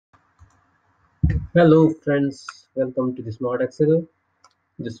Hello friends, welcome to the Smart Excel.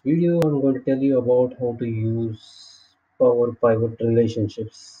 This video I'm going to tell you about how to use power pivot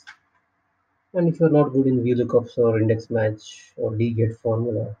relationships. And if you're not good in VLOOKUPs or index match or D-get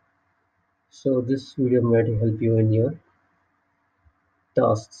formula, so this video might help you in your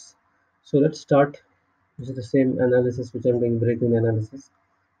tasks. So let's start. This is the same analysis which I'm doing, breaking analysis.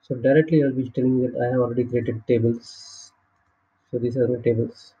 So directly I'll be telling you that I have already created tables. So these are the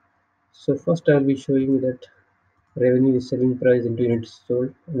tables. So first I'll be showing you that revenue is selling price into units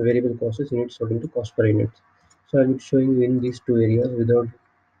sold and variable cost is units sold into cost per unit. So I'll be showing you in these two areas without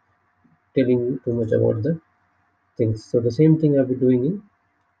telling you too much about the things. So the same thing I'll be doing in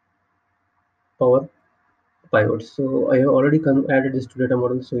Power Pivot. So I have already added this to data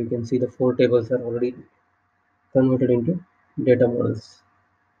model, so you can see the four tables are already converted into data models.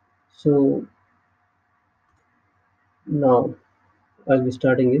 So now I'll be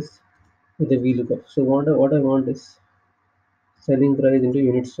starting is with the VLOOKUP. So what I want is selling price into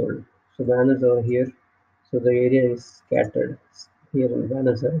units sold. So banners are here. So the area is scattered here and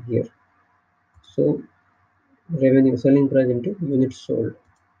banners are here. So revenue selling price into units sold.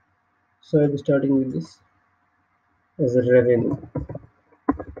 So I'll be starting with this as a revenue.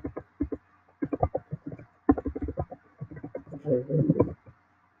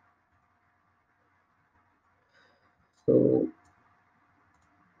 So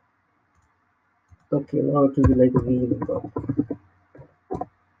okay, now it will be like VLOOKUP.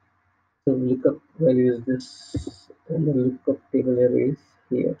 So lookup value is this and the lookup table array is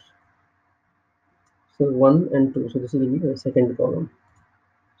here. So 1 and 2. So this will be the second column.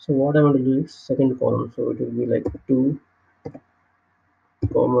 So what I want to do is second column. So it will be like 2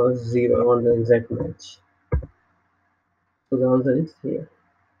 comma 0. I want the exact match. So the answer is here.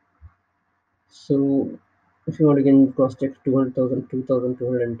 So if you want to get cross check 200,000,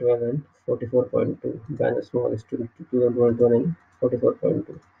 2,212 and 44.2. Banner small is 2,212 and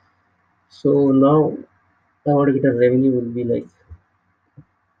 44.2. So now I want to get a revenue will be like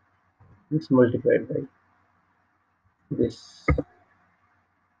it's multiplied by this.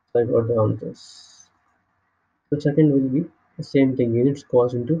 So I got the answers. The second will be the same thing, units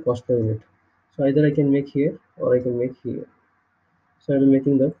cost into cost per unit. So either I can make here or I can make here. So I will be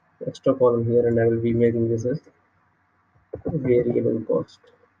making the extra column here and I will be making this as variable cost.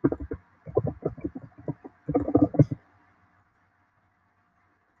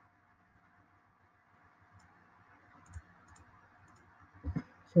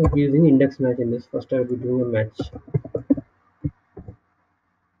 So I'll be using index match in this. First I will be doing a match.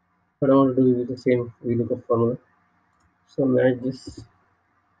 But I want to do with the same VLOOKUP formula. So match this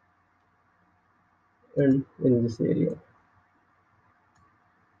and in this area,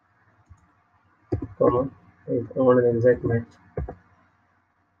 comma. I want an exact match.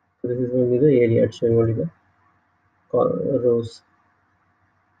 So this is going to be the area. It's showing only the rows.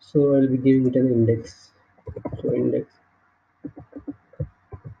 So I'll be giving it an index. So index.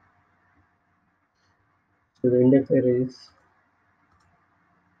 So the index array is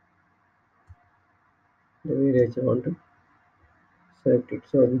the area I want to select it.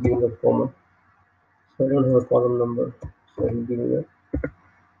 So I'll be giving a comma. So I don't have a column number. So I'll be giving a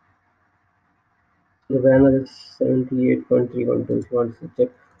the banner is 78.312. If you want to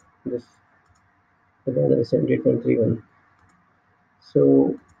check this, the banner is 78.31.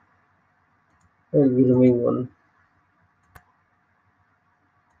 So I'll be removing one.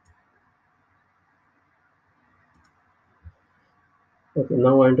 Okay, now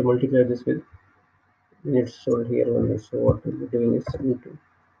I want to multiply this with units sold here only. So what we'll be doing is into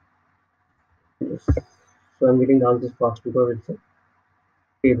this. So I'm getting the answers fast because it's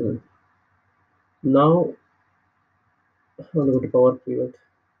a table. Now I'll go to Power Pivot.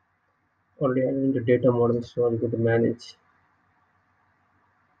 Already added into data model, so I'll go to manage.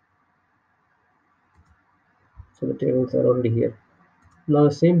 So the tables are already here. Now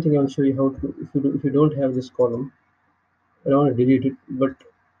the same thing I'll show you how to if you don't have this column, I don't want to delete it, but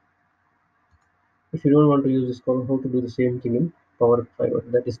if you don't want to use this column, how to do the same thing in Power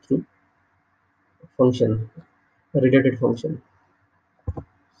Pivot, that is through function, a related function.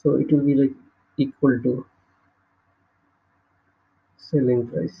 So it will be like equal to selling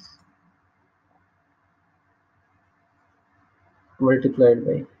price multiplied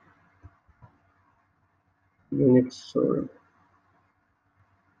by units sold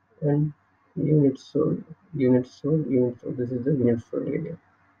and units sold, units sold, units sold. This is the units sold area.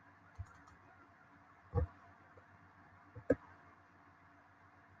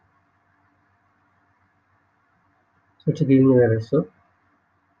 So it's giving an error. So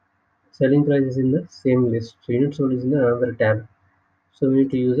selling price is in the same list. So units sold is in another tab. So we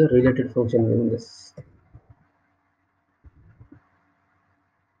need to use a related function in this.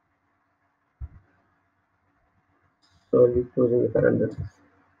 So I'll be closing the parenthesis.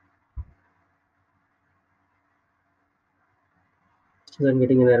 So I'm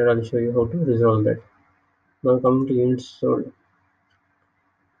getting an error. I'll show you how to resolve that. Now coming to units sold,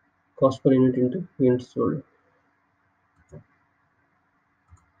 cost per unit into units sold.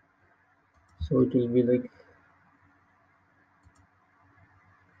 So it will be like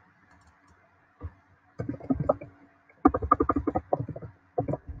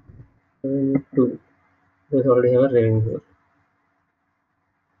 2. Because already have a revenue here,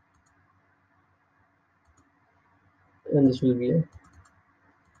 and this will be a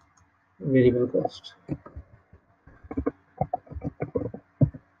variable cost.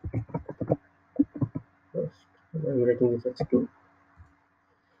 Cost. I'm writing this as 2.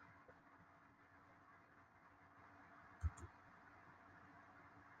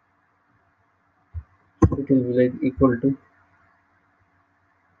 It will be like equal to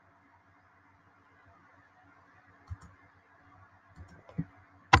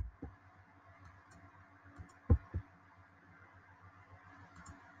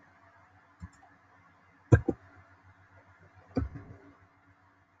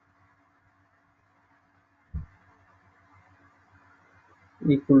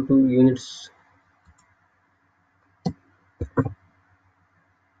units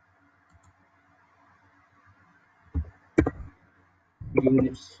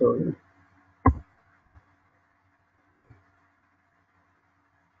sold.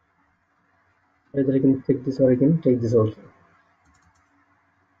 Either I can take this or I can take this also.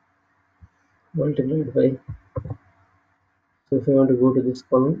 Multiplied by. So if I want to go to this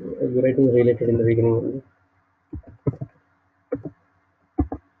column, I'll be writing related in the beginning only.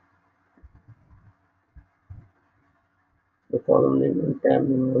 The column name and tab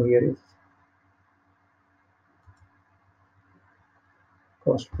name over here is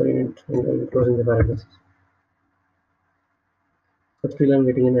cost per unit, and I'll be closing the parenthesis. But still I'm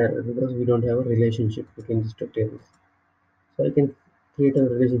getting an error because we don't have a relationship between these two tables. So I can create a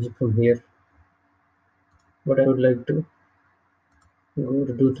relationship from here, but I would like to go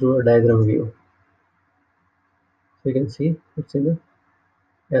to do through a diagram view. So you can see it's in the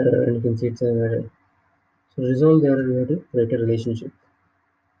error, and you can see it's an error. So resolve the error, we have to create a relationship.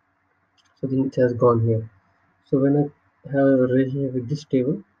 So then it has gone here. So when I have a relationship with this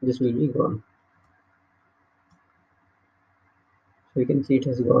table, this will be gone. So you can see it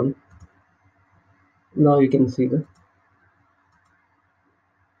has gone. Now you can see the,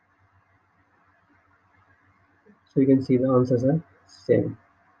 so you can see the answers are same.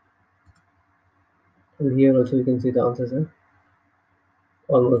 And here also you can see the answers are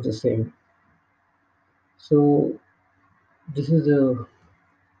almost the same. So this is the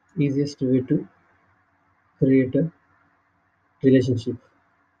easiest way to create a relationship.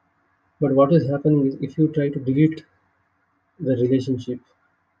 But what is happening is if you try to delete the relationship,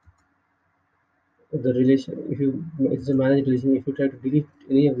 the relation, if you, it's a managed relation, if you try to delete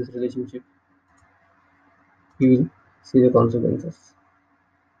any of this relationship, you will see the consequences.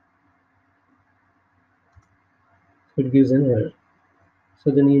 It gives an error. So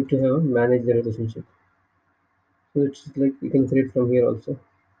then you need to have a manage the relationship. So it's like you can create from here also.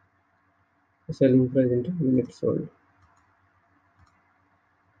 Selling price into units sold.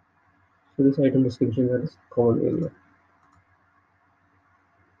 So this item description has common area.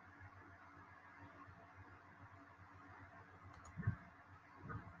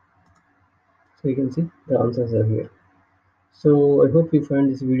 So you can see the answers are here. So I hope you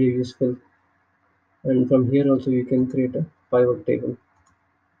find this video useful, and from here also you can create a pivot table,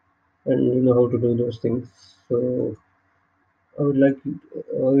 and you know how to do those things. So I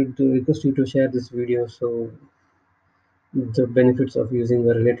would request you to share this video so the benefits of using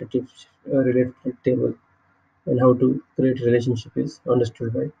a related table and how to create relationship is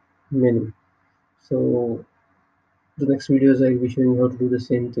understood by many. So the next videos I will be showing how to do the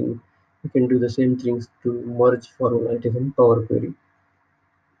same thing. You can do the same things to merge formula items in Power Query.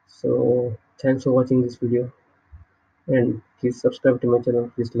 So thanks for watching this video, and please subscribe to my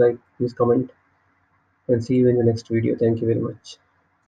channel. Please like, please comment, and see you in the next video. Thank you very much.